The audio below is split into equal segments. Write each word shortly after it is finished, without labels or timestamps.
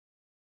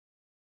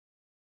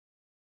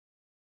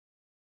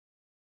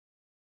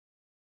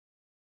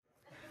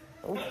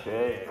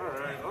Okay. All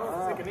right.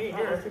 Oh, take a knee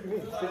here. Take a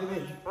knee. Take a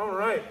knee. All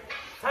right.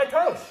 Tai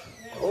Tosh.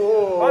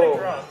 Oh. Body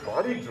drop.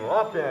 Body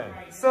drop in.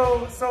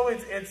 So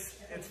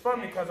it's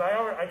fun because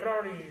I could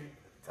already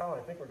tell. I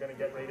think we're going to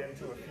get right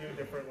into a few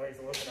different ways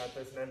of looking at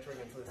this and entering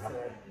into this.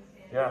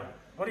 Yeah.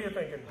 What are you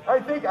thinking? I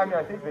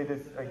think they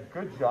did a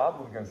good job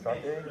with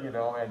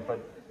Gansake, but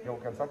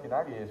Gansake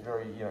Nage is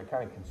very,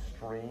 kind of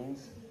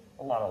constrains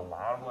a lot of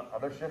lateral and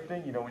other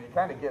shifting. When you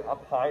kind of get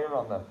up higher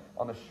on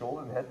the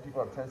shoulder and the head,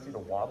 people have a tendency to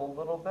wobble a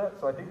little bit.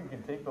 So I think we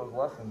can take those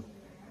lessons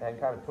and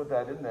kind of put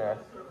that in there,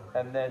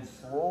 and then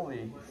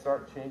slowly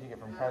start changing it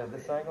from kind of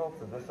this angle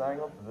to this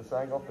angle to this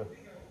angle to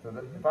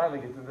finally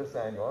get to this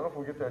angle. I don't know if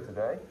we'll get there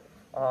today,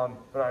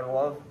 but I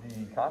love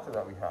the kata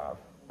that we have,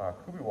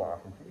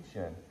 Kubiwa from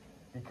Kubishin,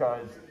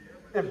 because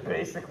if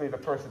basically the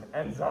person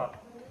ends up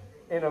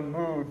in a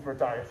mood for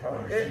Tai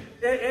Otoshi.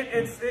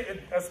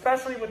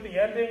 Especially with the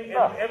ending,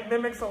 it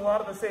mimics a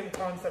lot of the same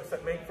concepts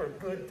that make for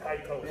good Tai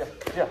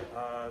Otoshi. Yeah.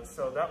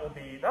 So that'll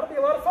be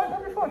a lot of fun.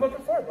 That'll be fun.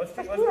 Looking forward. Let's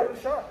give it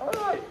a shot. All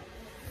right.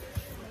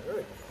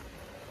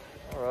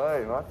 All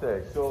right,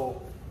 Mate.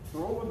 So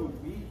throw of the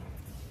week.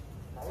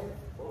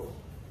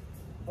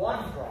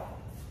 Body drop.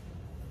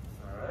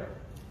 All right.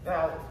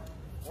 Now,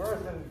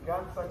 whereas in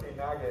Gansake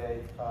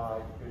Nage,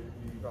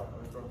 you got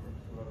through some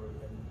other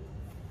things.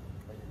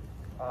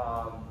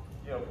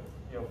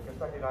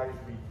 Gansake Nage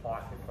can be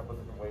taught in a couple of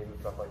different ways and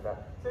stuff like that.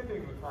 Same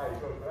thing with Tai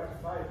Otoshi, but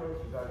actually Tai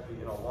Otoshi is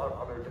actually a lot of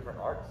other different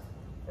arts.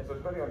 And so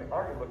depending on the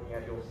art you're looking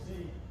at, you'll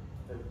see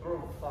the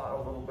throw taught a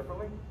little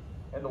differently.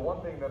 And the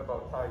one thing that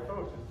about Tai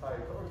Otoshi is Tai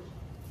Otoshi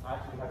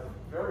actually has a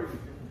very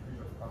different degree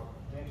of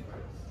hand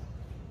grips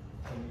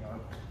depending on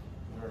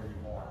where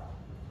you are.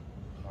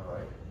 All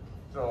right.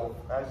 So,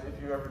 if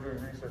you're ever doing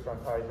research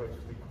on Tai Otoshi,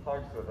 just be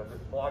conscious that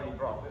this body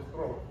drop, this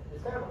throw,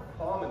 is kind of a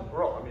common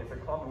throw. It's a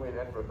common way to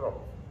end for a throw.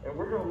 And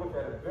we're going to look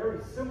at it very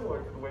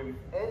similar to the way we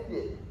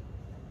ended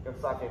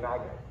Gansake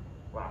Nage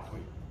last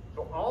week.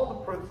 So all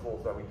the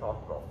principles that we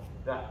talked about,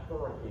 that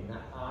hurricane,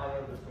 that eye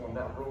of the storm,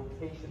 that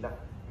rotation, that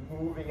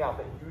moving out,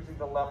 that using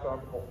the left arm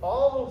to pull,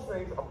 all those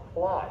things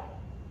apply.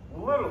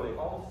 Literally,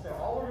 almost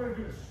all we're going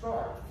to do to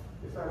start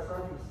is start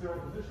starting with zero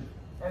position.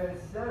 And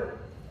instead of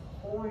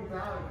holding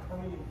down and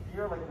coming in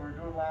here like we were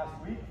doing last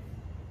week,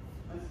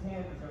 this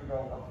hand is going to go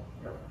up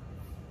here.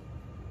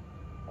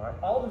 All right,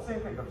 all the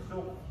same things. I'm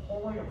still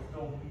pulling, I'm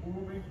still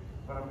moving,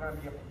 but I'm going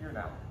to be up here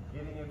now,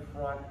 getting in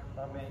front,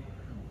 coming,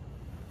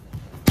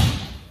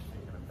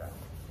 taking it down.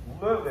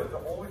 Literally, that's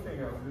the only thing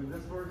in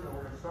this version that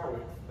we're going to start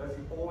with. That's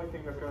the only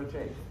thing that's going to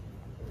change.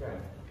 Again,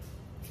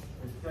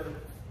 instead of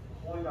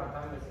holding on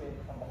having this hand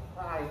come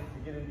behind to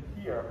get into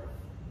here,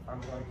 I'm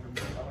going to keep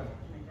it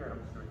here, and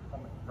I'm just going to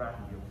come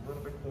rapidly a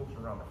little bit closer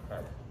around the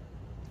head.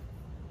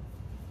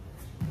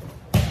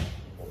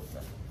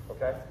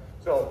 Okay?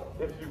 So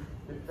if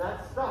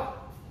that's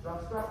stuck,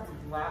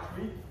 using last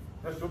week,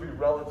 this will be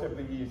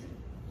relatively easy.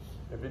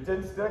 If it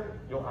didn't stick,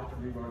 you'll have to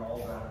relearn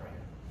all of that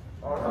again.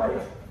 All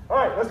right. All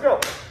right, let's go.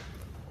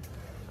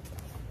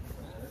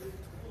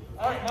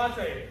 All right,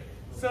 Mate.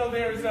 So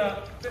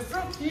this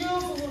throw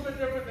feels a little bit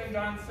different than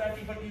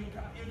Gansake, but you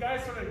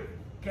guys sort of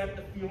get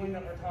the feeling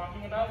that we're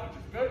talking about, which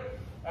is good.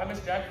 Miss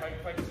Jack,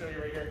 if I can show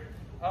you right here.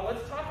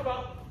 Let's talk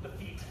about the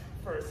feet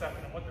for a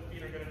second and what the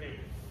feet are going to do.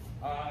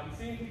 I'm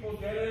seeing people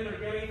get in, they're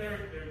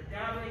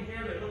gathering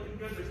here, they're looking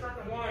good, they're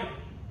starting to wind.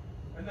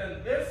 And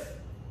then this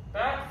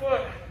back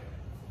foot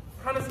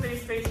kind of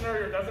stays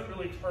stationary or doesn't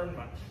really turn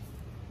much.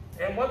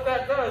 And what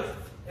that does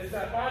is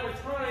that by the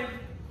time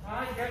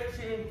I get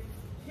to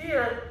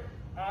here,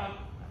 I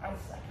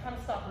kind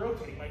of stop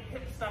rotating. My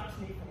hip stops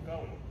me from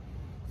going.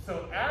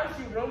 So as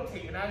you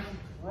rotate and as you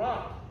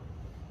drop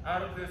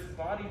out of this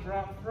body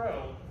drop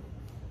throw,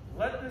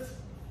 let this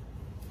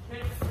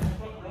hip and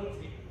foot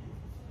rotate.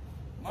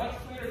 Much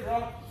cleaner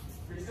drop.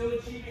 You're still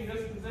achieving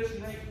this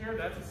position right here.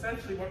 That's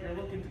essentially what you're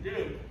looking to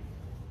do.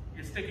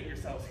 You're sticking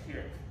yourselves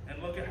here.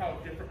 And look at how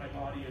different my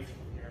body is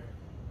from here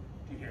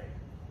to here.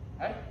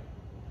 Right?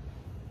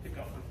 Keep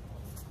going.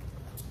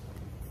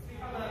 See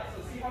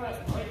how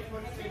that right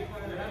foot stays in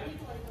front of your head?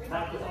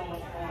 Practice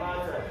almost all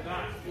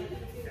Nice.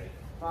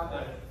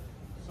 Okay.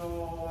 So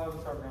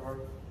let's start over.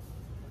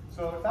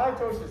 So the Tai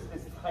Otoshi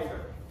is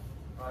tighter.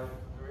 Right?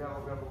 We have a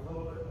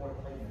little bit more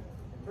tightness.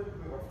 And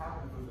typically what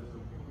happens with this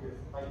is people get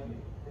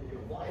tightening. They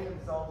can wind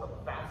themselves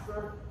up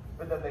faster,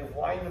 but then they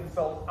wind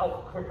themselves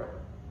out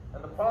quicker.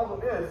 And the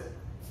problem is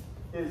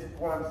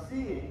what I'm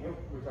seeing,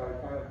 which I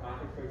kind of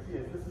can see,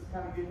 is this is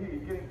kind of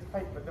getting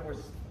tight, but then we're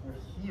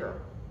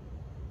here.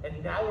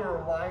 And now we're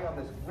relying on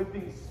this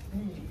whipping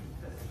speed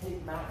to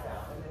take Matt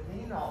down, and it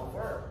may not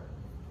work.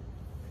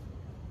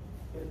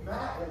 If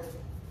Matt is,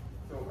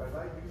 so as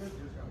I do this,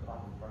 you're just going to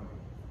pop in front of me,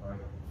 all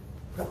right?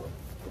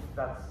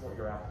 That's what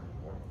you're asking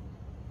for.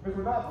 Because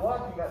we're not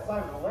blocking that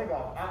side of the leg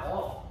off at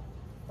all.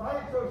 Tai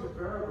Otoshi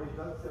invariably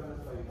doesn't sit on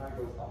this leg, it kind of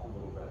goes up a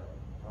little bit.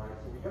 All right,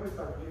 so we got to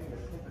start getting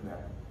this hip in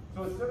there.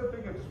 So instead of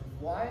thinking of just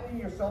winding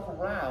yourself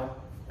around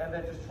and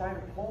then just trying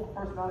to pull the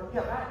person out,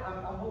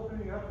 I'm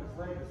opening up his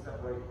leg to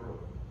step right through.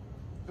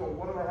 So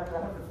what do I have to do?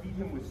 I have to beat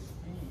him with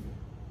speed.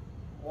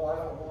 well, I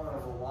don't want to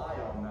rely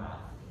on that.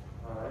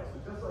 All right,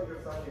 so just like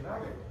a Sunday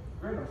magnet,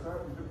 great, I'm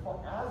starting to do,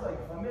 as I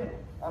come in,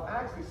 I'm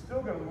actually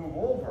still going to move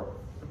over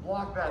to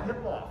block that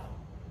hip off.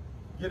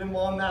 Get him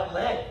on that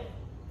leg.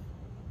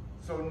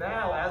 So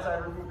now, as I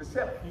remove his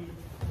hip, he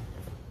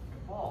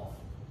falls.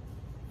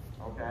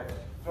 Okay?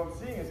 So I'm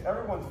seeing is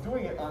everyone's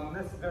doing it on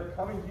this, they're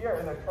coming here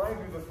and they're trying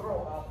to do the throw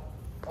off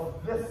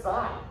of this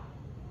side.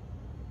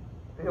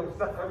 He'll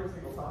set every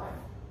single time.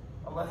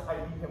 Unless I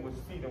beat him with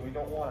speed, and we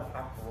don't want to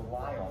have to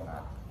rely on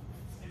that.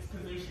 It's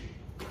Kazushi.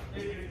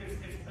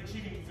 It's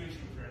achieving Kazushi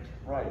with your engine.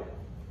 Right.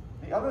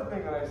 The other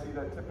thing that I see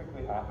that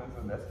typically happens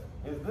in this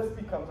is this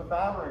becomes a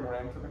battering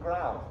ram to the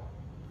ground.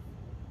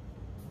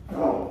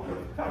 Oh,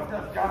 I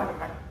just got it,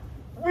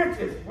 which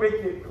is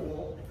wicked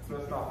cool.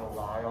 Let's not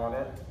rely on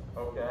it,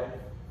 okay?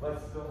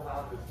 Let's still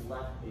have this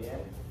left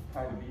hand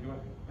kind of be doing.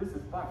 This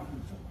is fun. You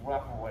can just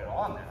rock right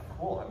on there.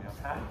 Cool. I mean,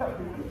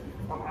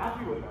 I'm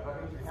happy with that.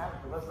 That makes me happy.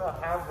 But let's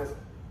not have this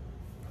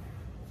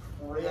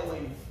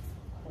trailing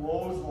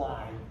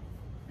clothesline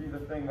be the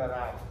thing that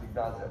actually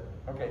does it.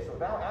 Okay, so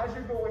now as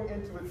you're going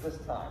into it this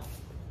time,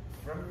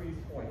 remember these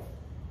points.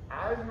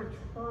 As you're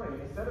turning,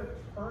 instead of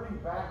turning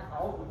back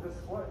out with this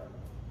foot,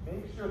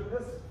 make sure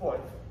this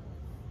foot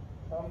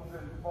comes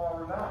in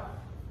far enough.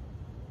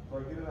 So I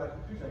get in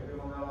that position, I get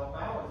on that off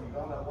balance, he's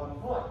on that one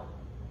foot.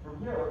 From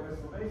here, with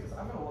this basis,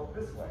 I'm going to look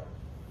this way.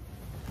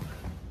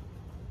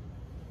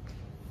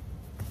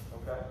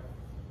 Okay?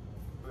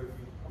 So if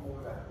you come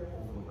over that hip a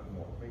little bit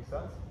more. Make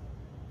sense?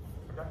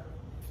 Okay?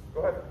 Go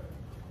ahead.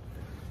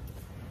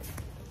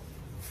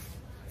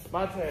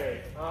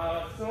 Mate.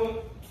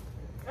 So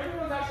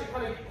everyone's actually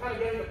kind of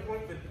getting the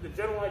point, the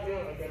general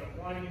idea, again, of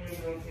winding in,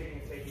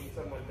 rotating, taking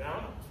someone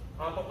down.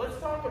 But let's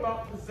talk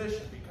about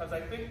position, because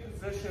I think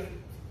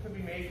position could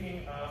be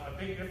making a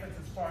big difference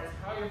as far as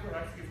how your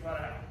production gets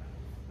let out.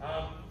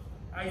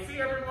 I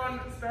see everyone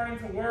starting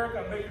to work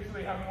on making sure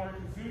they have more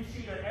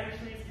Kazushi, their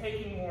entries,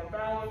 taking more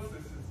balance.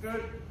 This is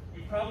good.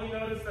 You probably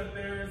noticed that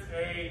there's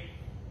a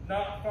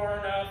not far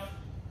enough,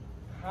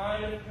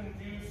 kind of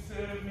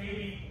conducive,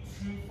 maybe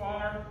too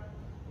far.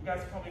 You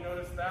guys probably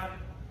noticed that.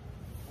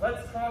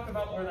 Let's talk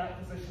about where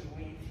that position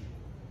leads you.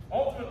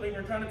 Ultimately,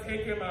 we're trying to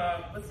take him,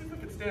 let's see if we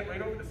can stand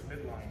right over this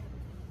midline.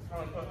 That's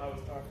probably what I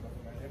was talking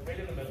about, right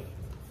in the middle.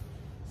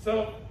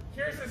 So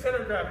here's the center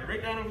of gravity,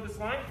 right down over this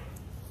line.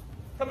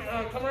 Come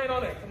right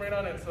on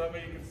in, so that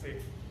way you can see.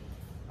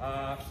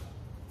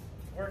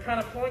 We're kind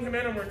of pulling him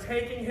in and we're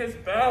taking his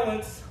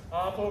balance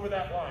off over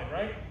that line,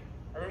 right?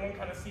 Everyone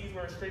kind of sees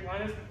where a straight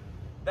line is.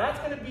 That's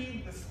going to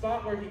be the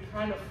spot where he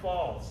kind of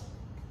falls.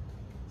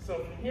 So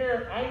from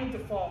here, I need to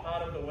fall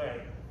out of the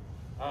way.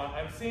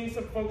 I'm seeing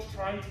some folks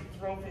trying to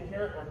throw from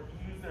here or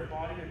use their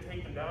body to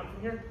take them down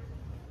from here.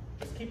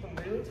 Just keep them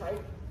really tight,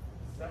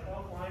 step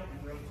off line,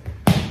 and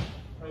rotate.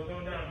 It'll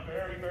go down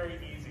very, very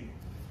easy.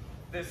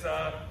 This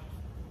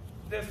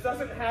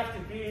doesn't have to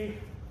be,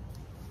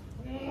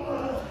 it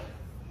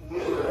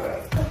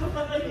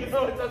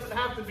doesn't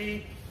have to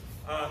be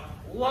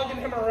lugging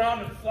him around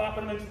and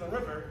flopping him into the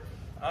river.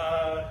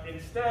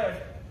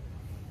 Instead,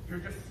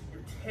 you're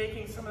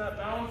taking some of that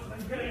balance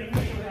and getting him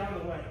immediately out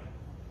of the way.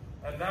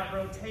 And that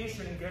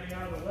rotation and getting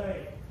out of the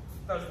way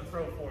does the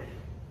throw for you,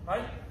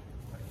 right?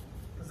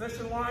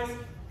 Position-wise,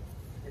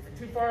 if you're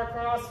too far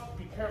across,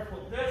 be careful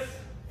with this.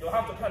 You'll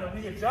have to kind of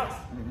readjust,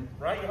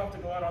 right? You'll have to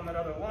go out on that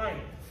other line.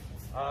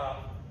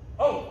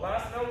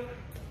 Last note.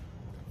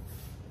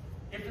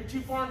 If you're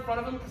too far in front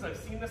of them, because I've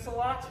seen this a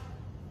lot,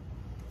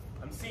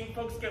 I'm seeing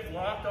folks get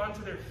locked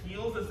onto their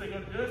heels as they go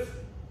to this.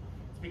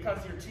 It's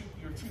because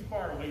you're too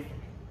far away from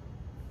them.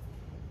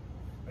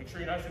 Make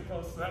sure you're nice and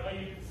close, so that way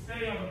you can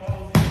stay on the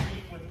balls of your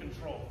feet with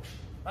control.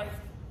 Right?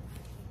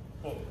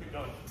 Cool, keep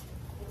going.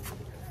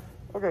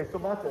 Okay, so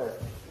Mate.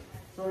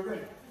 So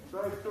again,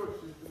 side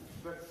coach is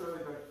necessarily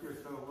back here.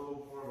 It's done a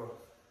little more of a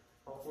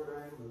upward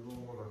angle, there's a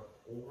little more of an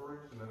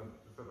overreach, and then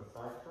instead of a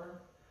side turn.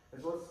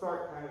 And so let's start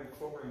kind of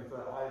incorporating into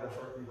that eye of the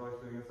Hercules eye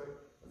spinning this way.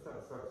 Let's have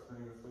it start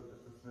spinning this way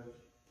just a smidge.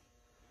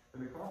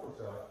 And to accomplish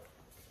that,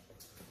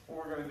 what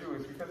we're going to do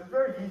is, because it's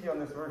very easy on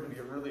this version to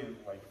get really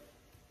like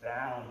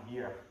down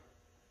here,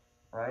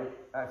 right?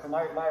 So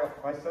my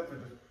sensor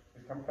just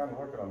kind of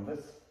working on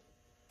this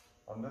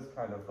kind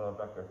of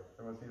vector.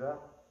 Everyone see that?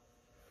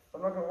 So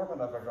I'm not going to work on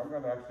that vector. I'm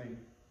going to actually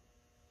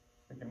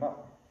pick him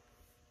up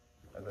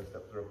as I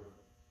step through.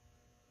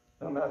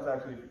 And that's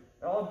actually,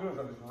 and all I'm doing is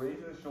I'm just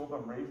raising his shoulder,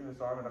 I'm raising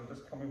this arm, and I'm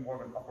just coming more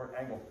of an upward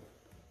angle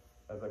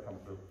as I come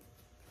through.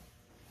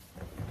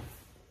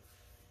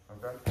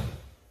 Okay?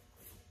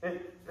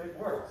 It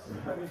works.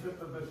 I mean, just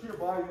the sheer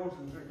body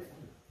motion,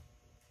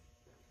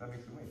 that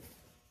makes it weak.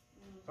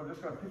 So I'm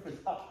just going to pick this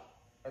up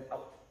and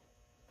out.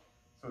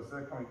 So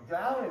instead of coming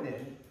down and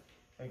in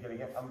and getting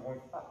it, I'm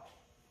going up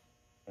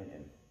and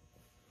in.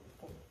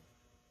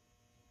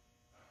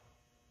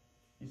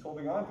 He's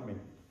holding on to me,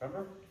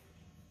 remember?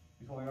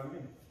 He's holding on to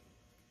me.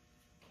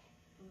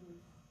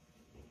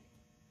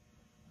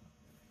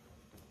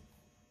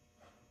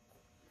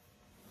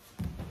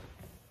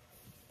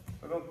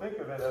 So don't think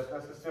of it as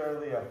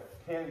necessarily a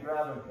hand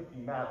grab and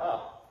picking that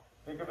up.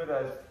 Think of it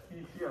as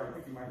he's here, I'm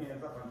picking my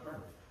hands up, I'm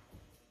turning.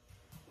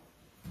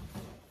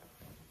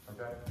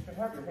 Okay? You can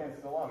have your hands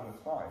still on, and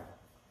it's fine.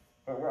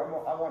 But where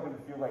I want him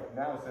to feel like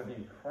now, instead of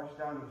being crushed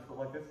down to his foot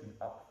like this, he's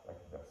up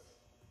like this.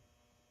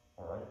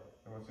 Alright?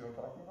 Everyone see what I'm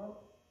talking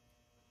about?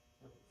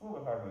 It's a little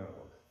bit harder than it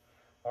looks.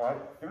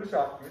 Alright? Give it a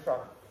shot. Give it a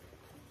shot.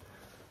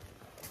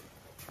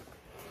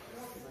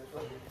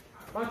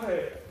 Monte,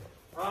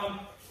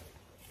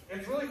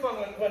 it's really fun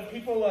when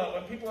people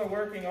are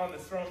working on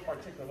this throw in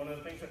particular. One of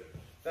the things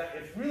that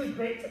it's really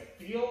great to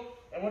feel,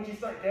 and once you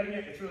start getting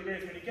it, it's really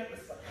great when you get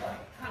this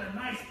kind of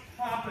nice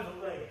pop in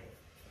the leg.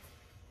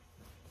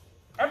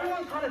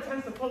 Everyone kind of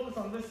tends to focus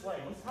on this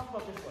leg. Let's talk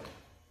about this leg.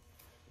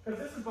 Because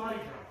this is body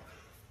drop.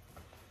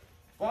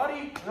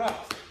 Body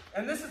drops.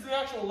 And this is the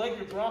actual leg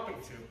you're dropping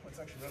to. Let's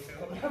actually rotate a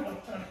little bit.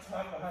 I'm trying to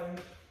talk behind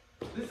me.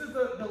 This is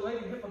the leg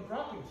and hip I'm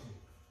dropping to.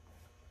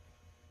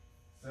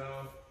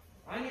 So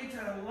I need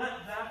to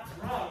let that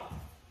drop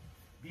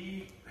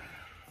be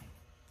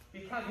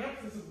kind of the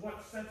emphasis of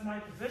what sets my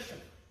position.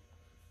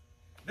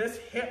 This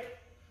hip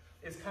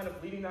is kind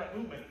of leading that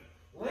movement.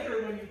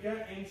 Later, when you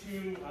get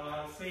into,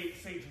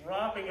 say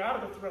dropping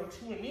out of the throw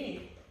to a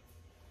knee,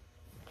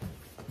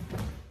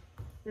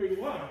 here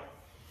you are.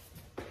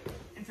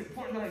 It's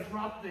important that I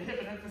drop the hip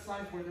and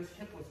emphasize where this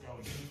hip was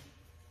going.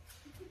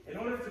 In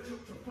order to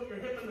put your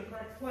hip in the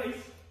correct place,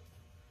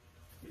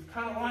 you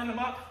kind of line them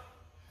up.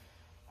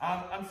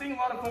 I'm seeing a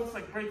lot of folks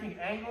like breaking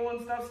angle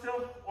and stuff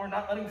still, or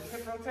not letting the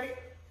hip rotate.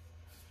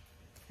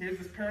 Here's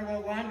this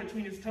parallel line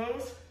between his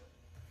toes.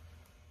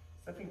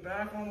 Stepping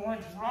back on the line,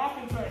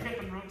 dropping to that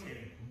hip and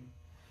rotating.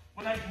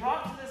 When I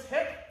drop to this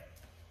hip,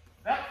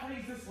 that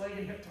frees this leg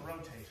and hip to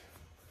rotate.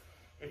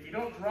 If you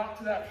don't drop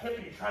to that hip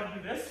and you try to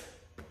do this,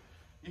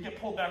 you get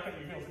pulled back on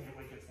your heels and your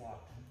leg gets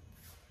locked.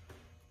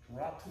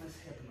 Drop to this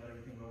hip and let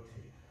everything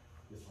rotate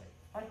this way.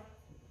 Hi.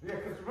 Yeah,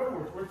 because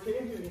remember, we're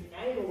changing the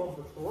angle of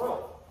the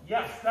throw.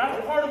 Yes,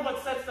 that's part of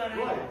what sets that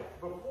angle.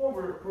 Right. Before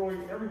we were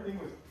throwing, everything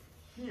was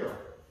here.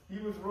 He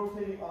was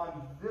rotating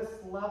on this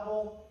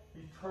level.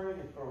 He's turning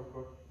his throw.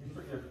 He's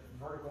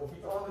vertical.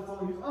 He's on this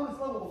level. He's on this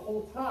level the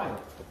whole time.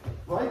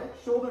 Right?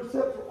 Shoulders,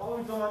 hips are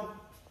always on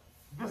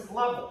this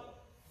level.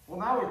 Well,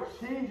 now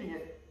we're changing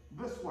it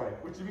this way,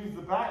 which means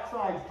the back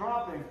side's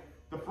dropping,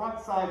 the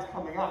front side's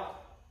coming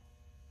up.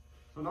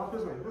 So not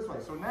this way, this way.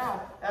 So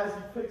now, as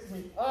he picks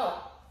me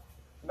up,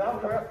 now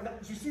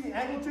do you see the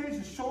angle change?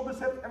 His shoulders,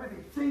 hips,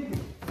 everything's changing.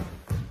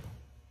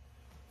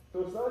 So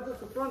it's not just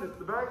the front, it's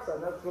the back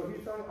side. That's what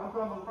he's talking. I'm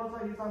talking about the front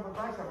side, he's talking about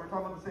the back side. We're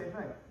talking about the same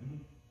thing.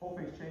 Whole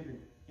thing's changing.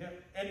 Yeah,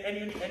 and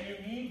you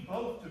need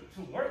both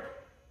to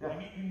work. Yeah.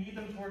 You need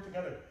them to work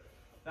together.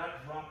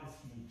 That drop is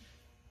huge.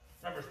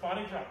 Remember, it's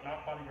body drop,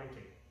 not body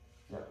rotate.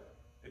 Yeah.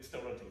 It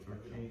still rotates. We're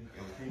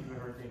changing the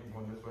rotation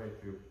from going this way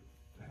to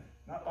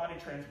not body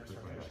transverse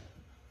rotation.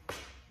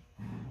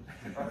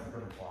 That's a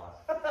different class.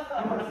 That's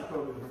a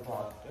totally different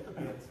class. It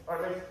depends.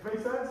 Alright,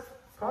 makes sense?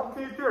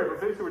 Complicated theory,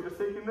 but basically we're just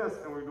taking this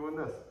and we're doing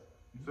this.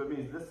 So it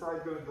means this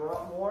side's going to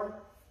drop more,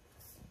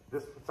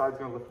 this side's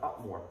going to lift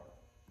up more.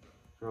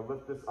 So we're going to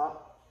lift this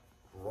up,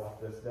 drop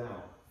this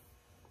down.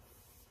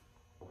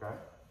 Okay?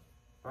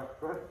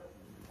 Alright, go ahead.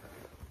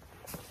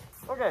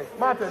 Okay,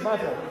 Monte.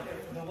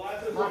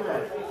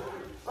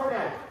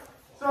 Okay,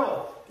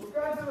 so we've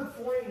gotten to the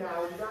point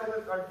now where you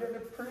guys are getting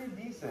it pretty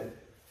decent.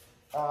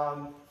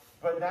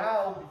 But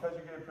now, because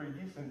you're getting pretty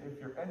decent, if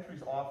your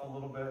entry's off a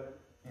little bit,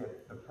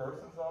 the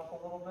person's off a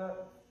little bit,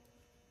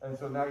 and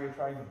so now you're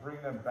trying to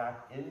bring them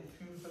back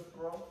into the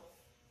throw.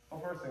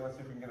 Well, first thing, let's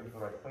see if we can get them to the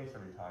right place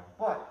every time.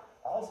 But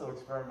also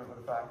experiment with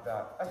the fact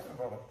that, actually,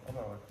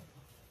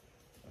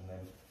 and then,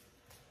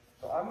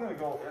 so I'm going to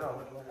go in on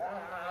it, like,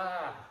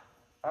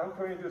 I'm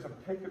going to do this, I'm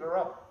picking her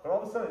up, but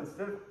all of a sudden,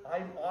 instead of,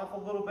 I'm off a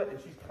little bit, and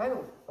she's kind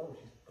of,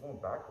 she's going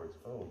backwards,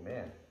 oh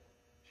man.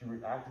 She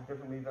reacted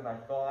differently than I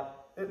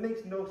thought. It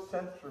makes no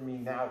sense for me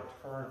now to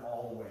turn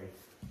all the way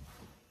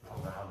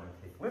around and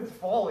take. Lynn's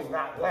falling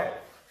that way.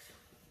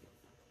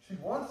 She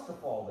wants to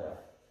fall there.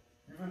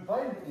 You've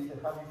invited me to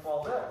have you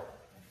fall there.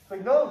 It's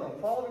like, no,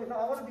 Lynn, follow me. No,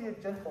 I want to be a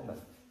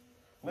gentleman.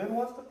 Lynn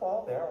wants to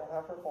fall there.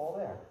 I'll have her fall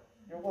there.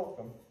 You're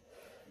welcome.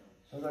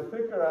 As I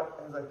pick her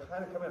up, as I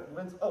kind of come in,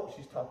 Lynn's,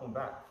 she's toppling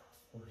back.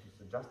 Oh,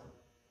 she's adjusting.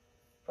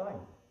 Fine.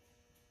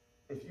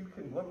 If you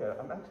can look at it,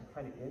 I'm actually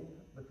kind of in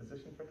the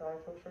position for Tai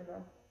Otoshi right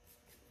now.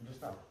 I'm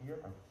just not here,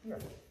 I'm here.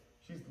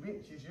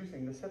 She's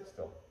using this hip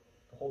still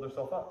to hold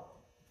herself up.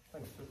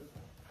 Thanks.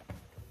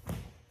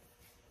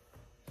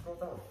 Scroll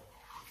down.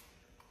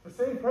 The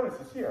same premise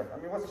is here. I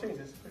mean, what's changed?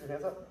 Just put your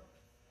hands up.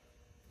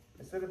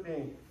 Instead of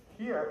being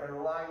here and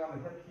relying on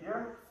the hip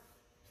here,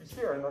 she's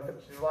here and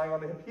she's relying on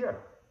the hip here.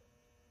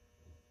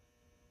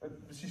 And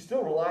she's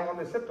still relying on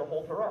this hip to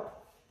hold her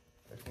up.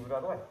 Let's move it out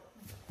of the way.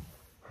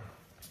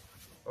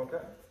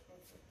 Okay?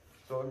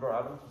 So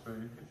grab him so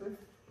you can see.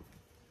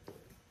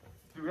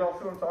 Do we all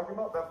see what I'm talking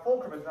about? That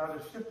fulcrum is now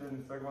just shifted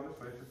instead of going this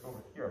way, it's just over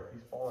here.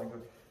 He's falling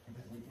because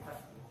we have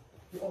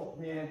to. Oh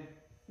man,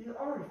 he's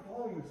already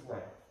falling this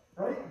way,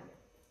 right?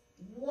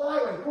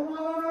 Why? Come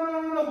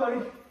on, no,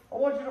 buddy. I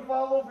want you to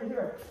fall over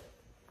here.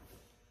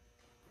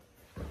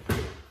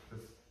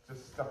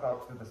 step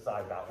out to the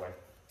side that way.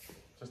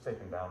 Just take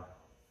them down.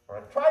 All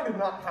right, try to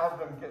not have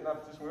them get in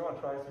that position. We want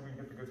to try to see if we can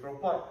get the good throw.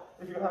 But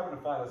if you happen to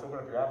find, let's open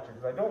up your aperture,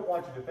 because I don't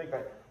want you to think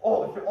that,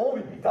 oh, it can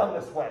only be done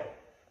this way.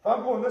 If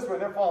I'm going this way,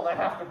 they're falling,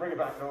 I have to bring it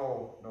back.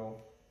 No, no.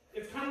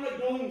 It's kind of like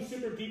going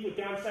super deep with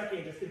down second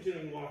and just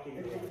continuing walking.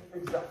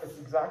 It's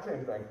the exact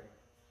same thing.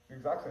 The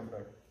exact same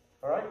thing.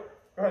 All right,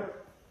 go ahead.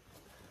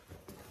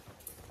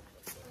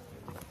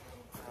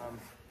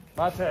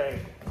 Mate.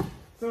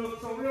 So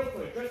real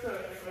quick, just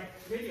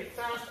maybe a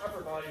fast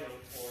upper body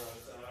note for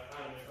us.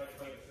 I don't know if I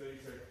can say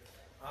these here.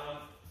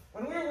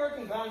 When we were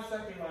working down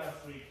second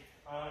last week,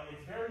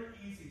 it's very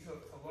easy to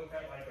look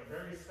at like a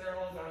very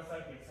sterile down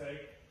second and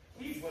say,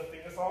 he's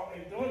lifting this all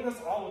and doing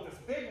this all with this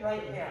big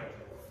right hand.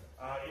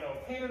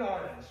 Painted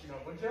orange,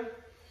 would you?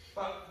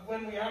 But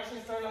when we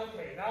actually start,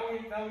 okay, now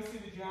we see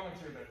the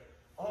geometry of it.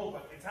 Oh,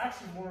 but it's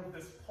actually more of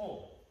this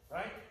pull,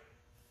 right?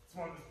 It's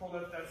more of this pull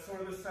that's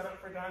sort of the setup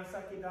for down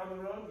second down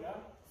the road, yeah?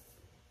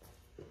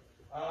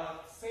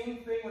 Same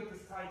thing with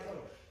this Tai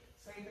Otoshi.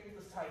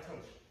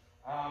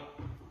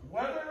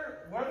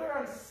 Whether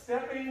I'm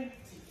stepping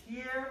to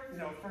here,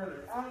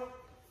 further out,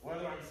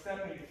 whether I'm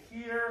stepping to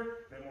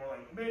here, a bit more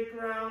like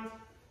mid-ground,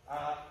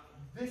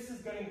 this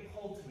is getting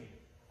pulled to me.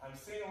 I'm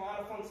seeing a lot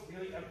of folks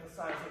really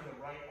emphasizing the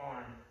right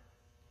arm.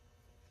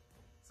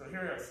 So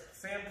here it is.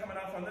 Say I'm coming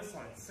off on this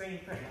line, same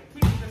thing. I'm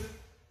keeping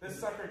this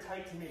sucker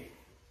tight to me.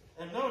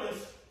 And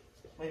notice,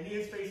 my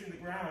knee is facing the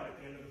ground at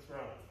the end of the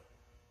throw.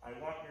 I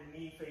want your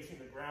knee facing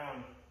the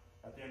ground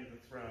at the end of the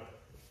throw,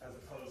 as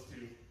opposed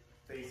to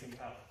facing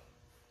up.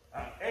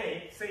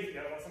 A, safety,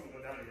 I don't want something to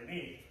go down to your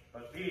knee.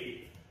 But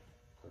B,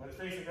 when it's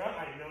facing ground,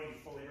 I know you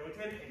fully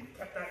rotated and you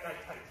kept that guy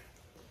tight.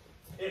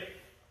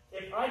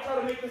 If I try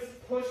to make this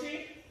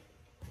pushy,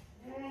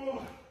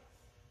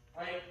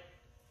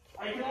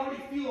 I can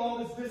already feel all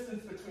this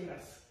distance between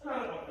us. I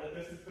don't want that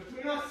distance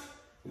between us.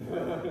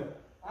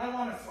 I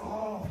want us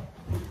all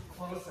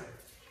closer.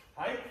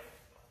 Right?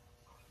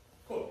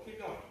 Cool, keep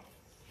going.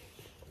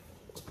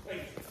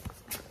 Thank you.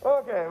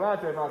 Okay,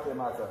 mate.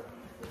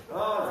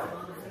 All right.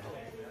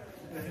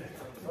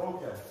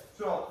 Okay,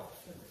 so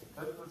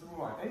let's move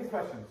on. Any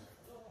questions?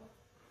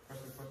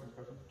 Questions?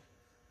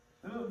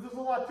 There's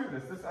a lot to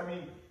this.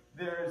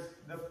 There's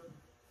the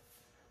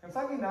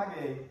Kansaki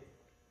Nage.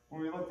 When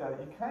we looked at it,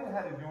 you kind of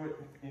had to do it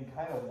in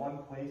kind of one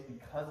place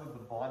because of the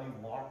body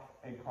lock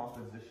and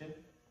composition,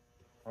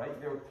 right?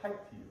 They were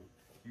tight to you.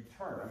 You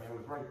turn. It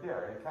was right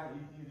there. It kind of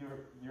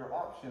your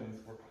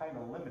options were kind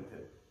of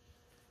limited,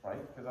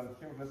 right? Because I'm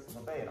here with Mr.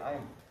 LeBay and I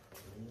am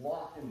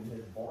locked in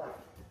his body.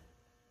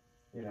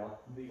 The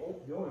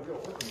only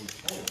real opening is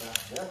kind of back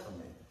there for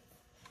me.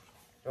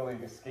 The only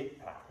escape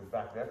path is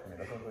back there for me.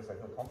 That's the only place I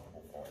feel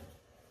comfortable going.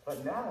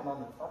 But now I'm on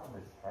the top of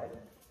his head.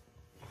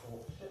 Oh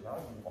shit! Now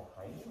I'm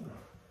behind him.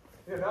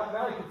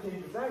 Now I can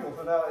change this angle,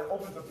 so now it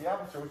opens up the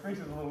aperture, which makes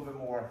it a little bit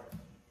more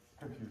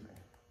confusing.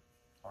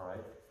 All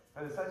right,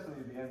 but essentially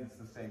at the end it's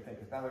the same thing,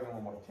 because now they're a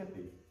little more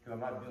tippy, because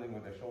I'm not dealing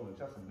with their shoulder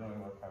chest, I'm dealing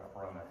with kind of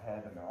around their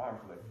head and their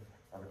arms, so like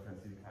I'm going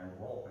to see kind of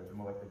roll. They're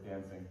more like the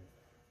dancing,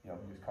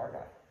 used car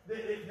guy.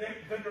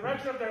 The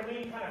direction of their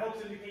lean kind of helps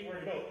indicate where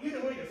to go.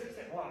 Either way, this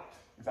hip's locked.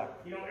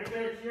 Exactly. If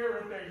they're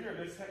here or if they're here,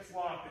 this hip's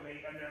locked and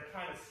they're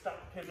kind of stuck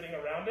pivoting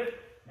around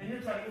it, and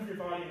you're trying to move your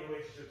body in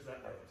relationship to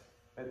that pivot.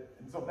 And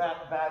so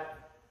that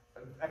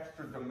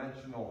extra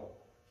dimensional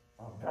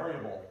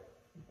variable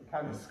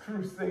kind of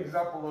screws things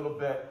up a little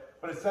bit.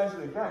 But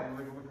essentially, again,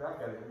 look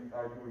back at it, we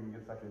are doing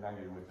Kansaki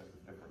Nage with just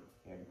a different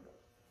hand grip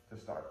to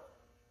start.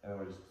 And then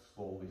we're just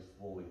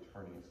slowly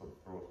turning it so the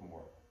throw is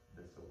more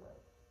this way.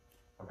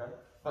 Okay?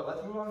 But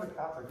let's move on to the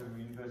kata, because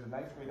there's a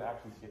nice way to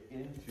actually get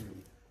into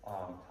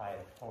Tai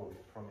Otoshi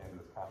from the end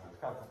of this kata. This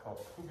kata is called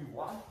Kubi,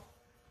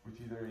 which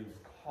either is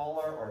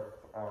collar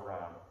or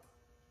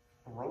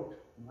throat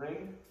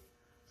ring,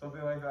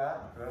 something like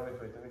that. I don't know if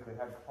they technically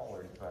had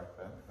collars back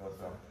then.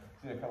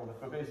 Seen a couple of,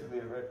 but basically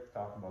we're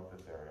talking about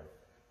this area.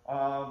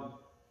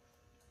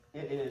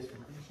 It is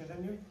from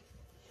Kushindenyu,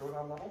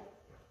 showdown level.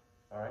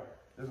 Alright.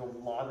 There's a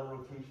lot of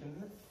rotation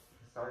in it.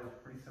 The start is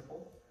pretty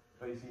simple,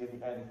 but you see at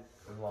the end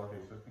there's a lot of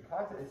rotation. So the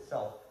kata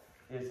itself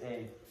is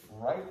a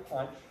right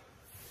punch,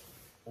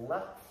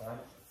 left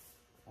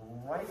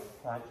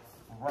punch,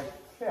 right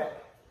kick.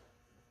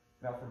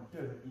 Now from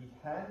here, the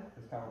E-hand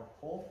is kind of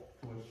a pull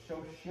to a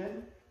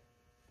shoshin.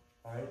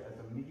 Alright, that's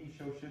a midi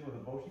shoshin with a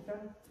boshiken.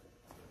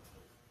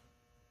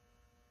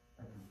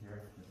 And from here,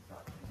 it's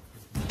not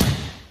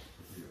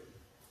here.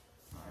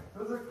 Alright, so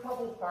there's a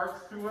couple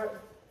parts to it,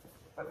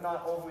 but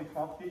not overly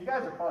complicated. You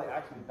guys have probably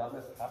actually done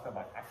this kata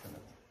by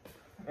accident,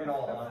 in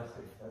all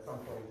honesty, at some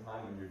point in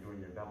time when you're doing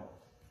your demos.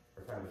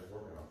 We're kind of just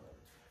working on it.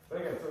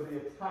 But again, so the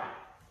attack,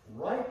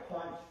 right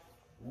punch,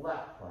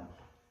 left punch,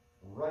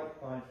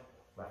 right punch,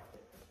 left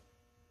kick.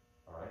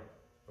 Alright?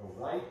 So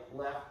right,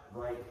 left,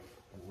 right,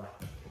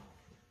 left.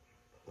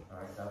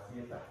 Alright, that's the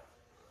attack.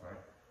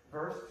 Alright?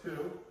 First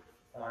two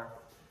are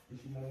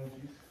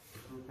Ishimomochi's.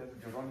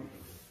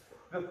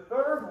 The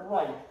third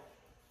right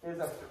is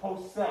a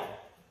kosen.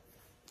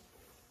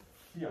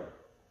 Here.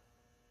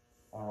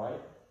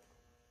 Alright?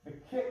 The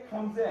kick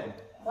comes in,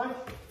 punch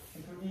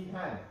into an E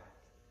hand.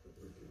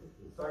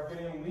 Start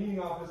getting him leaning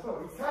off his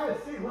foot. We kind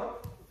of see,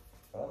 look.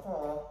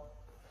 All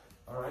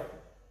right.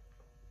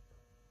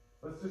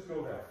 Let's just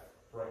go there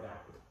right now.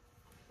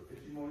 So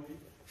Ichimoji.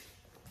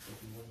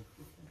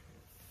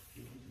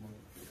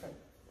 Okay.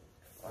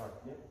 All right.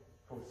 Yeah.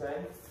 Kosei.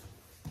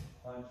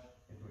 Punch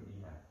into an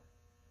E hand.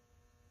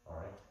 All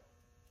right.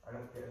 I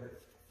don't get it.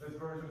 This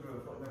version where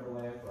the foot never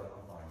lands, but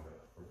I'm fine with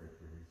it for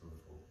victory. So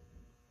it's cool.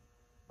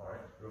 All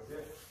right. Go see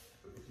it.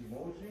 So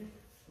Ichimoji.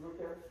 Look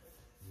at it.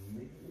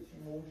 Maybe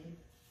Ichimoji.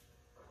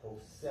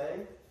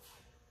 Kosei.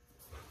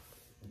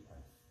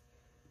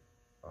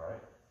 All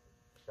right.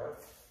 Got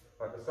it?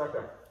 All right, let's start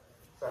there.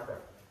 Start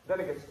there. Then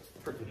it gets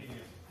tricky.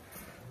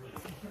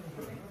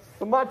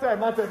 So mate. So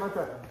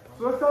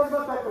let's talk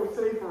about that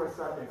kosei for a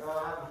second.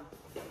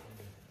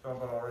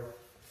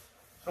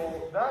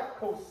 So that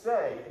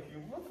kosei, if you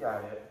look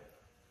at it,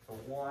 so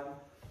 1,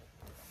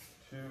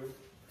 2,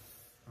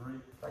 3.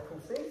 That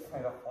kosei is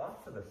kind of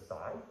off to the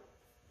side.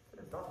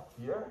 It's not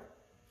here.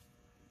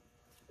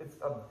 It's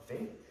a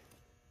bait.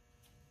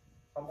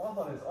 I'm off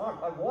on his arm.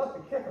 I want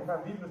the kick. I'm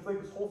kind of leaving this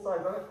leg this whole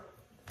side on it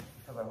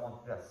because I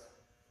want this.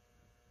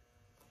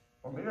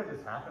 Or maybe I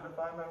just happen to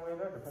find my way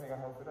there, depending on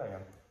how good I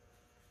am.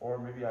 Or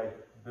maybe I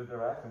did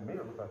their act and made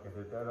it look like I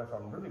did there. That's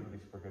I'm really, really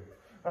super good.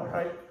 All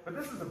right, but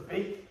this is a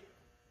bait.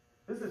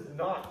 This is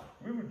not.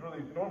 We would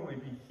really normally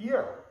be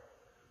here,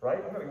 right?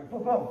 I'm gonna go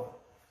boom, boom.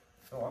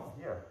 No, I'm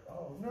here.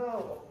 Oh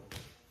no.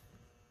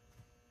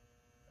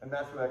 And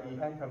that's where that E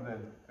hand comes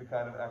in to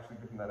kind of actually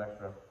give him that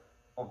extra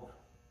oomph.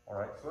 All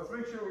right, so let's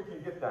make sure we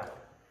can get that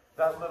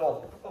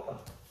little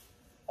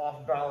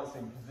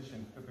off-balancing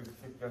position to the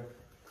kick again.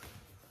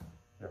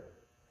 Here.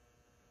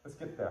 Let's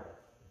get there.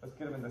 Let's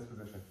get him in this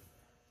position.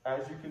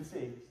 As you can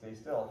see, stay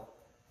still.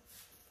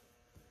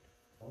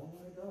 Oh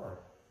my God.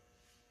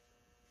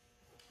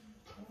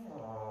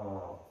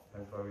 Oh,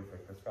 that's why we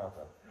picked this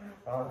kata.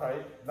 All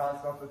right,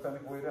 non-stop the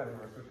technical way down.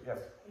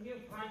 Yes? When you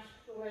punch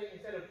the leg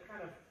instead of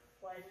kind of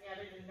flying at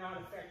it and not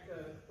affect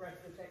the rest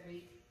of the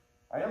technique?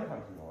 I am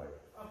punching the leg.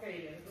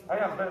 Okay, yeah. I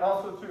am, but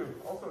also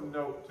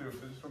note too,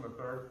 so just from the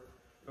third.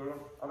 So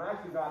I'm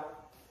actually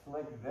not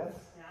like this.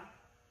 Yeah.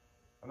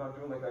 I'm not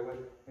doing like I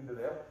went into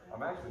there. Yeah.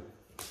 I'm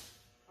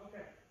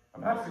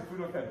actually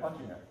Fudoken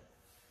punching it.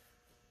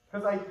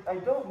 Because I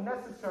don't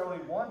necessarily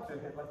want to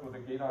hit like with a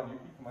gate on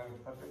Yuki, come on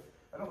with punching.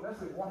 I don't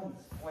necessarily want him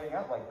playing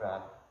out like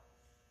that.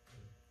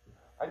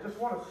 I just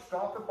want to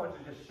stop the punch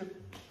and just shift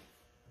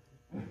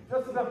him.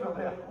 Just enough to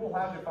hit. We'll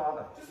have your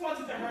father. Just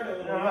wants it to hurt a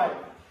little. Yeah, right.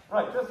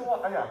 Right, just one,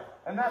 yeah.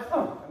 And that's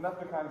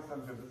the kind of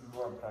stuff that this is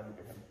what I'm trying to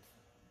get him.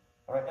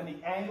 All right, and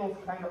the angle's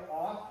kind of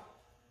off.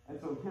 And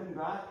so hitting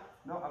that,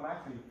 no, I'm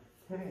actually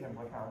hitting him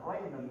like kind of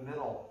right in the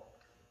middle.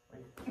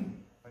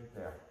 Right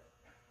there.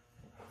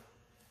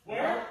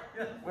 Where?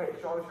 Yeah. Wait,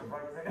 shoulder should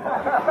right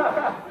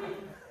there.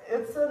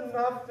 It's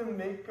enough to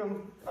make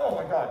him, oh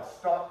my God,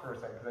 stop for a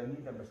second, because I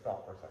need him to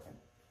stop for a second.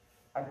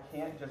 I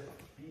can't just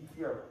be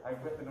here. I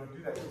whip and don't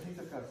do that, because he's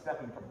just going to step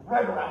and come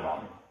right around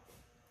on me.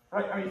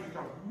 Right, I mean, he's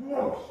going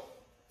whoosh.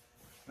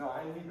 No,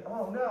 I need,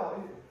 oh no.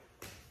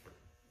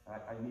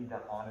 I need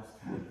that honest,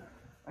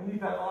 I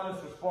need that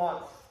honest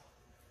response.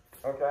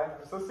 Okay,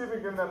 so let's see if we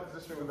can get in that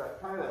position with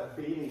that kind of that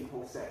baiting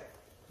kosei.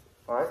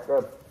 All right,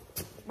 good.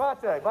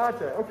 Mate. Okay,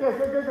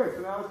 good.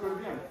 So now let's go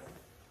again.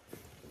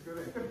 Let's go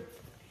again. Good.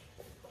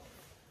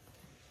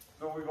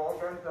 So we've all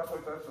started stuff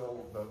like that.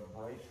 So the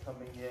right's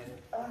coming in,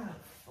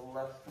 the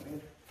left's coming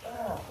in,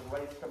 the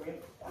right's coming in,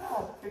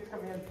 the kick's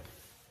coming in.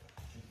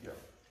 She's here.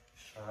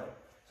 All right.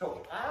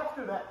 So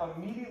after that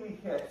immediately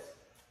hits,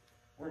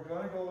 we're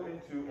going to go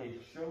into a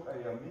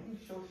mini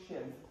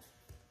shoshin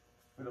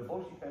with a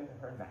boshi pen to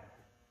her neck.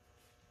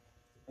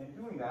 In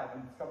doing that,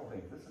 and a couple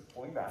things. This is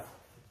pulling back.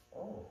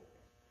 Oh.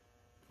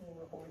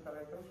 Holy Tai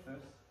Otoshi.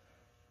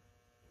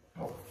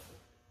 Oh.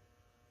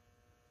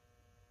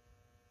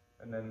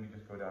 And then we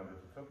just go down to the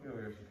Tokyo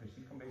Yoshi because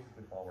she can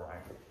basically fall where I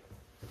am.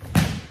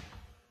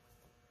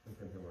 We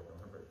can work on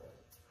her great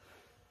balls.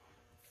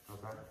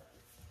 Okay.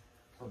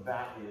 So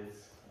that is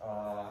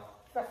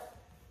that.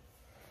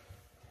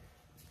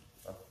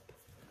 Oh.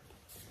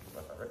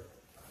 That's that right?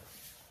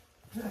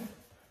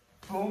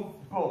 Boom,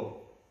 boom.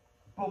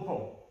 Boom,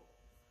 boom.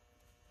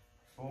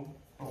 Boom,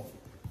 boom.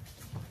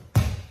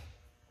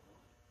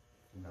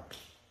 No.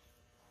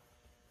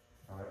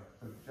 All right.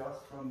 So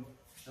just from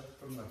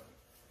the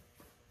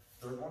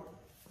third one,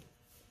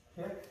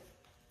 kick.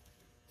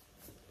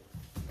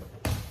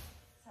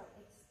 So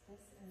it's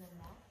this in the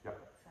neck? Yep.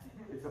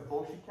 It's a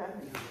boshi ken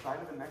into the side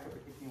of the neck of the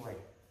kicking leg.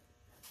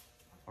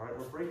 All right.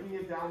 We're breaking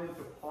it down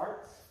into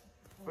parts,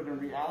 but in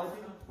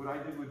reality, what I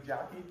did with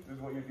Jackie is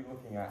what you'd be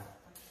looking at.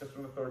 Just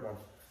from the third one.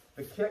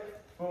 The kick,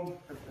 boom.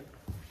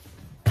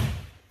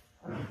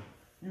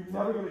 You're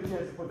never going to get a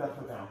chance to put that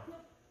foot down.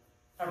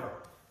 Ever.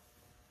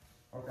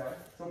 Okay?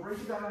 So break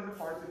it down into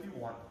parts if you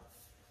want.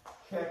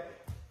 Kick,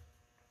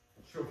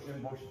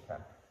 shoshin, boshi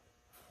ken.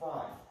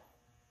 Fine.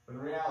 But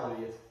in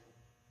reality, it's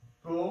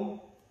boom,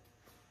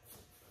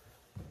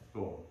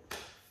 boom.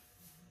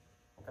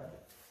 Okay?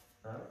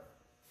 Alright?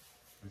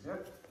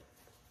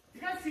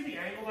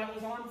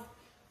 goes on.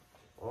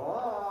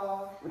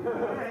 Oh,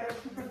 oh,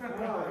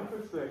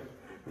 interesting.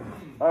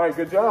 All right,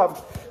 good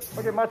job.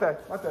 Okay, Mate, you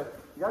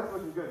guys are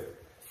looking good.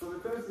 So the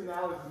tendency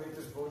now is to make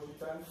this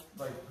boshi-ten,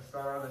 like the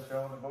star on the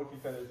show. The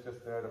boshi-ten is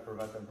just there to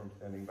prevent them from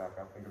standing back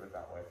up. Think of it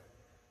that way.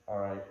 All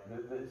right,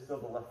 it's still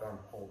the left arm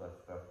pull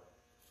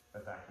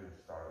that's actually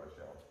the star of the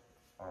show.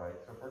 All right,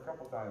 so for a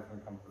couple times we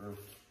come through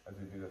as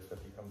we do this.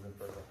 If he comes in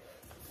for the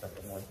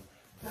second one,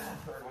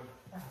 third one.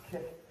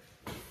 Okay.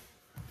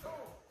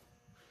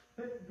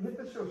 Hit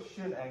the show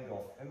shin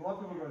angle. And a lot of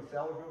people are going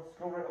salad go.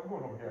 Go right. I'm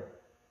going over here.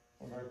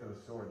 I'm going right to the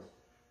swords.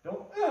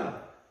 Don't.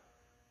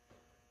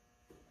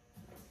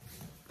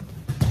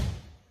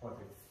 Let's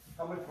see.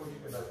 How much wood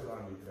can I put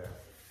on me today?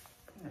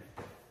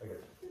 I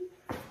guess.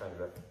 Kind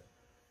of.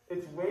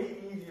 It's way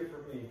easier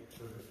for me.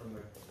 From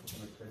the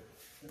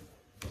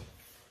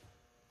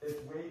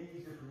it's way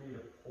easier for me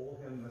to pull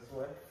him this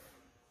way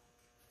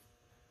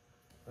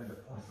than to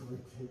possibly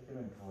take him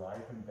and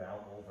drive him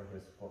down over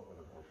his foot with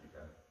a boshi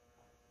pen.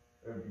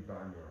 It would be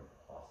darn near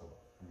impossible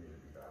for me to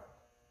do that.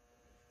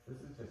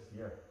 This is just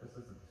here. This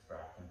is a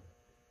distraction.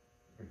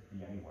 It could be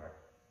anywhere.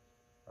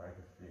 Or it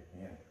could be a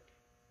hand.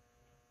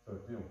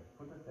 So do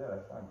put it there,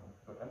 that's fine.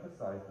 But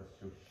emphasize the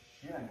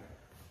shoshin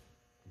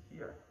to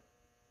here.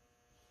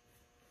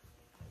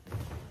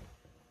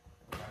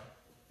 Okay.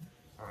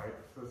 Alright,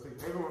 so see,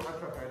 everyone, that's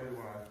what I did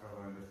when I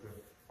learned this too.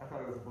 I thought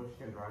it was a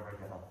bushkin drive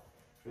right now.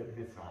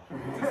 It's not.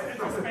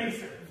 It's a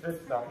spacer.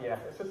 It's not, yeah.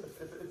 It's just,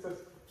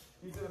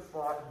 he's in a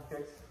spot, he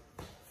kicks.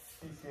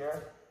 He's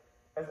here.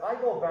 As I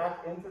go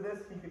back into this,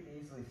 he could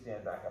easily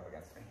stand back up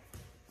against me.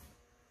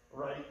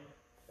 Right?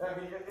 I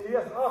mean, he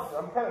has an option.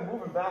 I'm kind of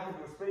moving back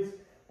into a space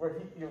where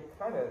he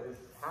kind of is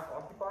half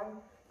occupying.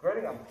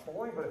 Granted, I'm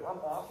pulling, but if I'm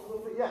off a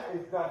little bit, yeah,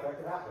 exactly, that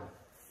can happen.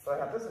 But I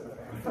have this in the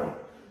hand.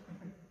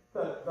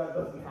 that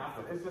doesn't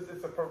happen.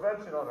 It's a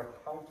prevention on a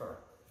counter.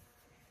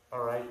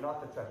 All right,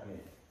 not the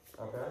technique.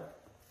 Okay?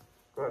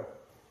 Good.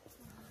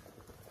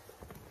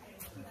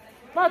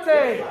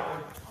 Mate!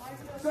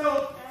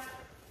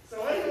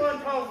 So anyone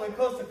probably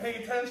close to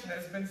paying attention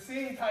has been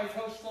seeing Tai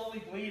Otoshi slowly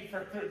bleed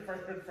further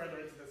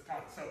into this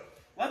count. So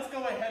let's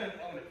go ahead and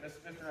own it,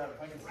 Mr. Adam.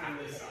 If I can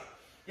see this.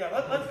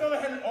 Yeah, let's go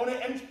ahead and own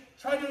it and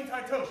try doing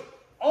Tai Otoshi.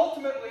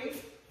 Ultimately,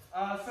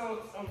 so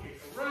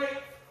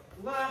right,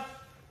 left.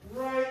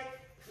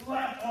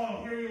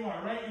 Oh, here you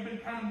are, right? You've been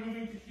kind of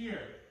moving to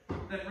here.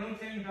 Then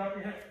rotating and drop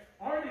your hip.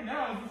 Already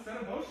now, instead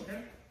of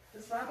motion,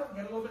 just wrap up,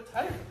 get a little bit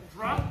tighter.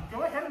 Drop,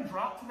 go ahead and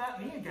drop to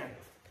that knee again.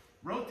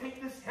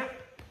 Rotate this hip.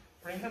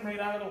 Bring him right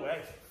out of the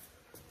way.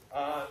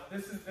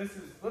 This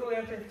is literally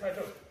entering Tai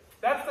Otoshi.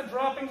 That's the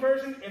dropping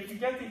version. If you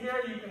get to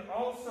here, you can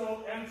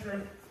also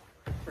enter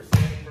for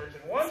standing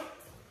version 1.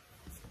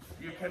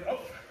 You can,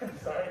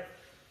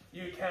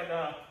 you can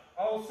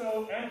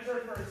also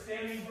enter for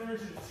standing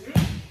version 2.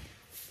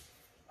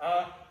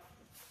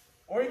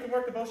 Or you can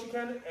work the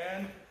boshi-ken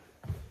and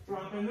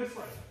drop in this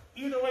way.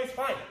 Either way is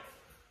fine.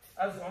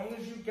 As long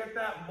as you get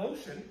that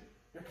motion,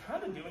 you're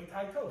kind of doing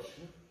Tai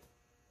Otoshi.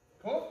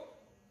 Cool?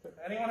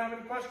 Anyone have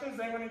any questions?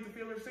 Anyone need to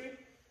feel or see?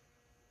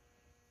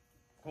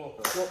 Cool.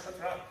 Let's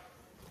rock.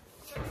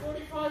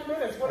 45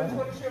 minutes. What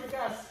is your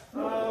guess?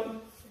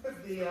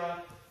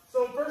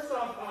 So first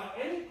off,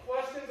 any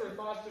questions or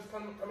thoughts just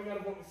coming out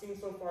of what we've seen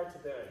so far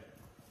today?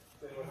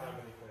 Does anyone have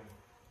anything?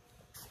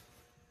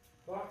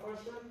 Thought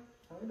question?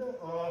 I'm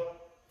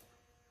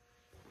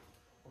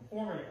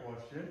forming a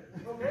question.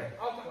 Okay,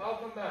 I'll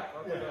come back.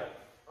 I'll come back.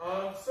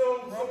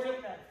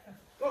 Rotate back.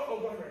 Go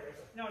ahead.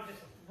 No,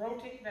 just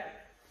rotate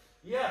back.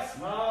 Yes,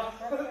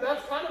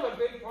 that's kind of a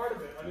big part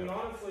of it. I mean,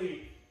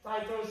 honestly, Tai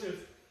Otoshi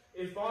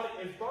is body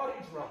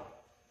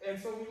drop. And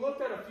so we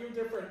looked at a few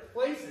different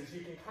places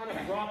you can kind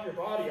of drop your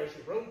body as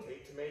you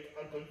rotate to make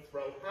a good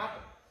throw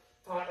happen.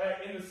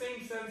 In the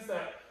same sense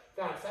that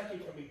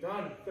Ganseki can be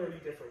done 30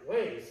 different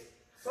ways,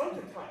 so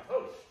can Tai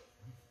Otoshi.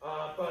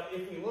 But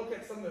if we look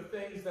at some of the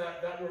things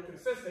that were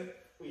consistent,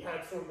 we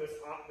had sort of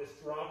this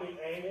dropping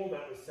angle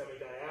that was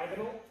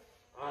semi-diagonal.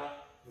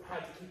 You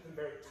had to keep them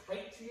very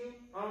tight to you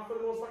for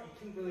the most part. You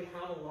couldn't really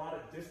have a lot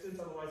of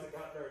distance, otherwise it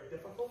got very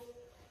difficult.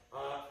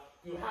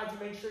 You had to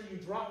make sure you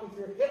drop with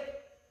your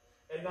hip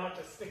and not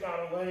just stick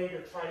out a leg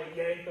or try to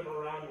yank them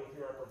around with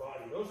your upper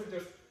body. Those are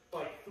just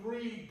like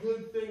 3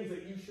 good things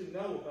that you should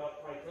know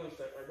about Tai Otoshi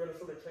that are going to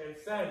sort of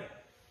transcend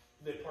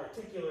the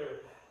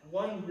particular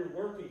one you're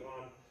working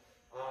on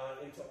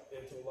into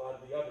a lot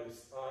of the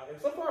others.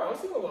 And so far, I've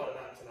seen a lot of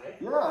that tonight.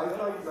 Yeah, I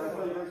thought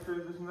you guys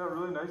transitioned that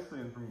really nicely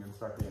in from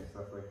Ganseki and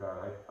stuff like that.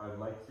 I'd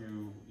like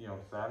to,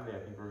 Saturday,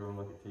 I think we're going to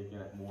look at taking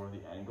it more of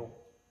the angle.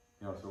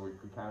 So we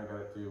kind of got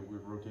it to,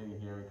 we're rotating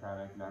here, we kind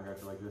of now got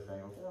to like this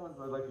angle.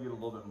 I'd like to get a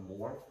little bit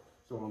more.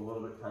 So we're a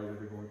little bit tighter,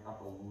 they're going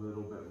up a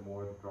little bit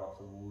more, the drop's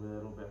a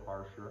little bit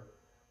harsher.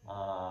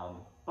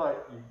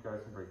 But you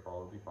guys can break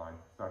fall, it'll be fine.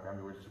 It's not,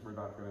 we're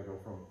not going to go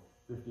from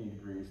 15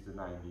 degrees to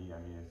 90.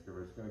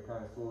 We're just going to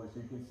kind of slowly,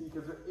 so you can see,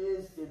 because there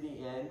is, in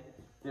the end,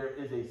 there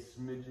is a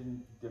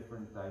smidgen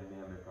different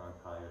dynamic on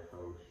Tai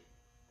Otoshi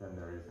than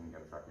there is in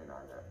Ganseki and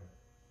Naga.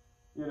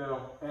 You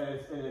know, and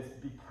it's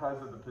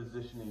because of the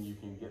positioning you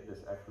can get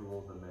this extra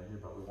little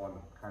dimension, but we want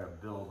to kind of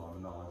build on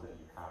the knowledge that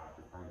you have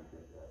to kind of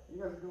get there.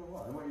 You guys are doing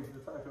well. And when you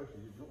decide to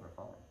you're doing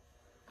fine.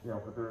 You know,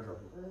 but there's a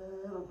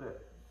little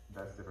bit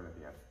that's different at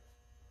the end.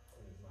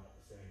 And it's not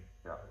the same.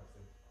 Yeah.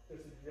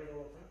 This is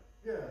general time.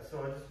 Yeah,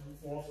 so I just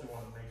mostly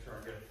want to make sure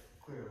I get it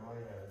clear in my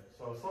head.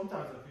 So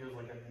sometimes it feels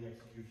like at the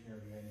execution or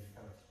the end, you're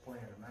kind of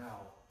playing them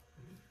out.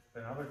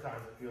 Then other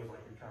times it feels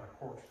like you're kind of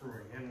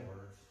corkscrewing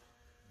inwards.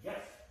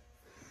 Yes.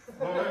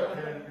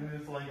 And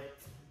it's like,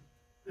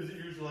 is it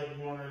usually like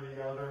one or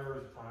the other, or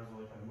is it times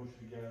like kind of mush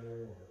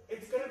together? Or?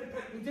 It's going to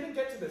depend. We didn't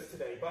get to this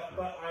today, but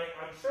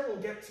I'm sure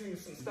we'll get to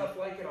some stuff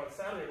like it on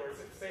Saturday where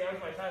it's say out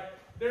of my time.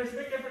 There's a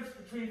big difference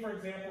between, for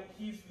example,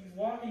 he's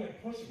walking and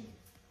pushing me.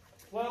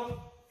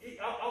 Well,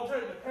 I'll tell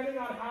you, depending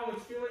on how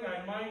it's feeling,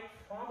 I might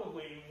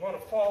probably want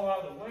to fall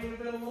out of the way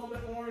a little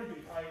bit more and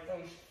do Tai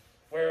Otoshi,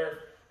 where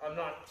I'm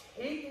not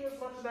taking as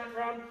much of that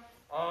ground.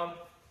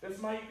 This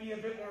might be a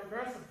bit more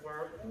aggressive,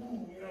 where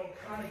you know,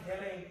 kind of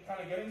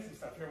getting some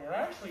stuff here. We're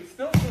actually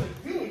still sort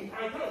of doing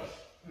Tai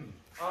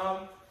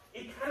Otoshi.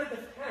 It kind of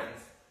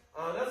depends.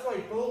 That's why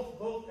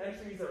both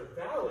entries are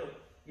valid.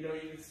 You know,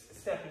 you can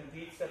stepping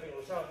deep, stepping a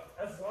little shallow.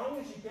 As long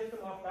as you get them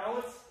off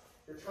balance,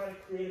 you're trying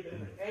to create a bit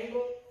of an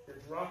angle.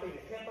 You're dropping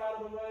the hip out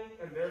of the way,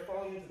 and they're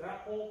falling into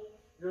that hole.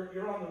 You're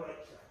on the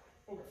right track.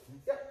 Okay.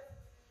 Yep.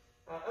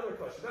 Other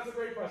question. That's a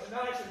great question.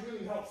 That actually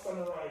really helps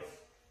summarize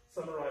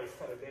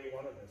kind of day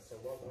one of this. So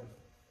well done.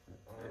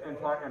 And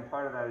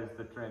part of that is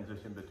the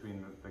transition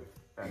between the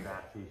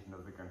adaptation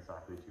of the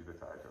Gansaki to the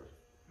Tai Otoshi.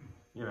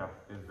 You know,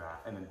 is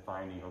that, and then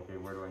finding, okay,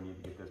 where do I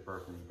need to get this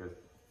person, because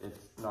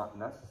it's not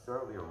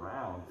necessarily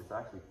around, it's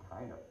actually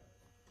kind of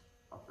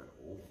up and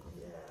over.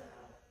 Yeah.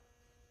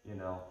 You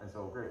know, and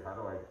so great, how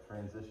do I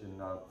transition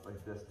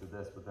like this to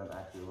this, but then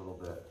actually a little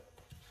bit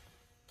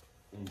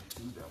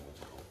into them a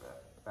little bit.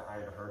 The eye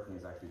of the hurricane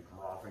is actually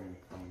dropping,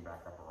 coming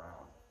back up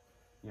around.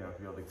 You know, to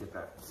be able to get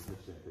that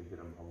position, to get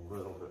them a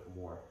little bit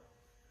more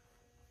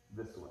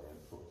this way as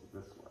opposed to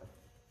this way.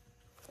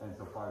 And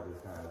so part of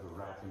this kind of, as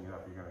we're ratcheting it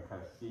up, you're going to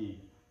kind of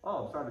see,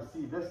 oh, I'm starting to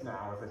see this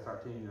now as I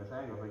start changing this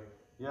angle. Like,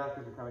 yeah,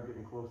 because we're kind of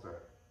getting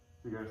closer.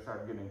 So you're going to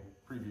start getting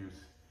previews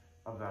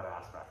of that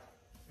aspect,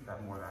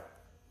 that more that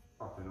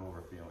up and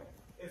over feeling.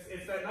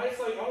 It's that nice,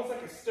 like almost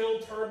like a still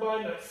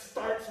turbine that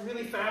starts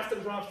really fast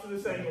and drops to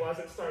this angle. As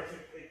it starts,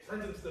 it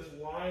turns into this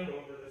wind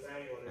over this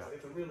angle, and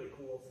it's a really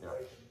cool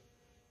sensation.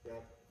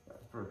 Yeah.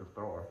 For the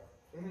thrower.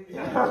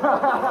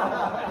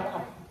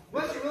 Yeah.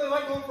 Unless you really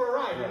like going for a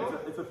ride, you know?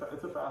 It's a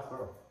fast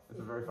throw. It's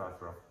a very fast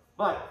throw.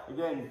 But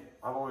again,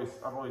 I've always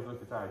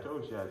looked at Tai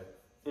Otoshi as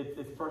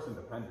it's person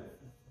dependent.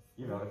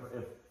 You know,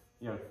 if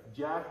you know,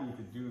 Jackie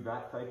to do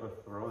that type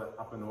of throw, that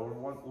up and over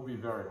one, will be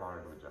very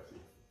hard with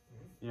Jesse.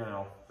 You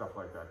know, stuff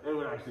like that. It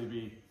would actually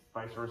be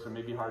vice versa,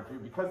 maybe hard too,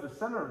 because the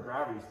center of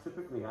gravities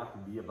typically have to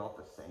be about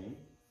the same.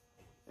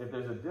 If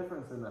there's a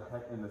difference in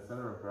the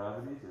center of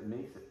gravities, it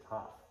makes it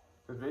tough.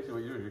 Because basically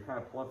what you do is you're kind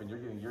of plumping, you're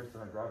getting your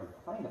center of gravity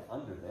kind of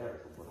under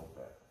theirs a little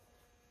bit.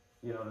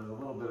 You know, there's a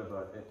little bit of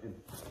a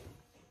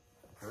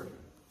incursion.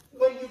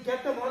 When you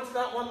get them onto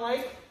that one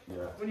leg,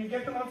 when you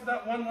get them onto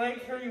that one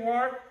leg, here you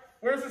are.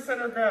 Where's the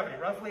center of gravity?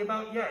 Roughly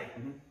about yay,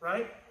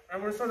 right?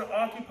 And we're sort of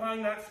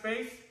occupying that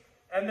space,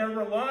 and they're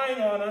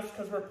relying on us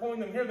because we're pulling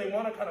them here. They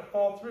want to kind of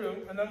fall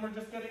through, and then we're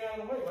just getting out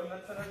of the way, letting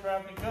that center of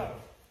gravity go.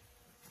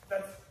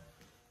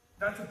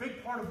 That's a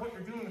big part of what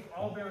you're doing with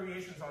all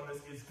variations on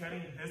this, is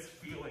getting this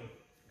feeling.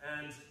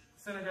 And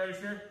center of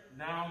gravity's here,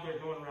 now they're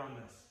going around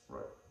this.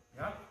 Right.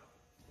 Yeah?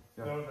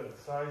 You know, the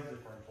size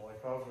differential, like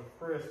if I was with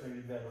Chris,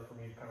 maybe better for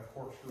me to kind of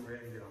corkscrew in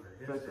and get under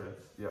his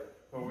hips. Yep.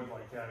 But with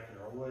like Jackie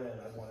or Lynn,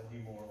 I'd want to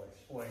do more like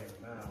splaying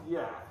them out.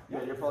 Yeah,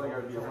 you're probably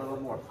going to be a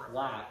little more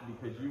flat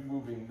because you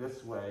moving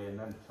this way and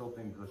then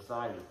tilting to the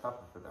side is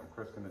tougher for them.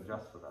 Chris can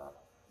adjust for that.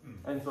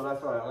 And so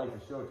that's why I like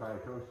to show Tai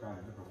Otoshi kind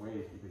of different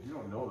ways, because you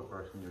don't know the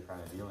person you're kind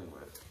of dealing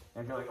with.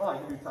 And if you're like, oh, I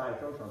can do Tai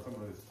Otoshi on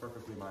someone who's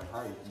perfectly my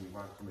height, and you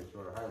want somebody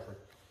shorter height, it's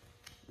like,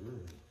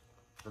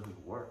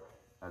 doesn't work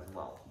as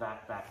well.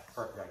 That kind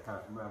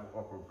of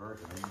awkward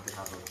version. I need to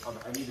have those other,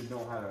 I need to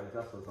know how to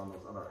adjust those on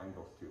those other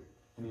angles too.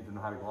 I need to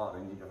know how to go out.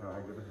 I need to know how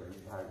to go this way. I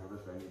need to know how to go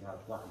this way. I need to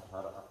have flatten,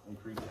 how to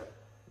increase it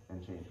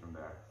and change from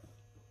there.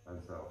 And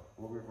so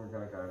we're going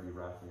to be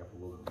ratcheting up a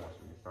little bit more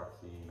so we can start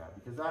seeing that,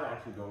 because that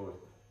actually goes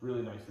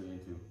really nicely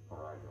into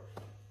Horizon.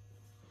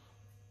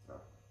 So,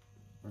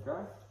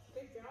 okay?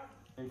 Good job.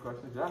 Any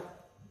questions? Yeah?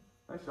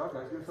 Nice job,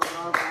 guys. Give yourself a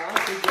round of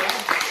applause. Good job.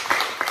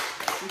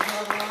 Good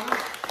job, Alana.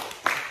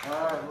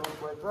 All right, real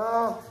quick.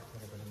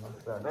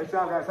 Oh. Nice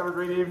job, guys. Have a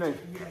great evening.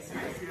 Yes.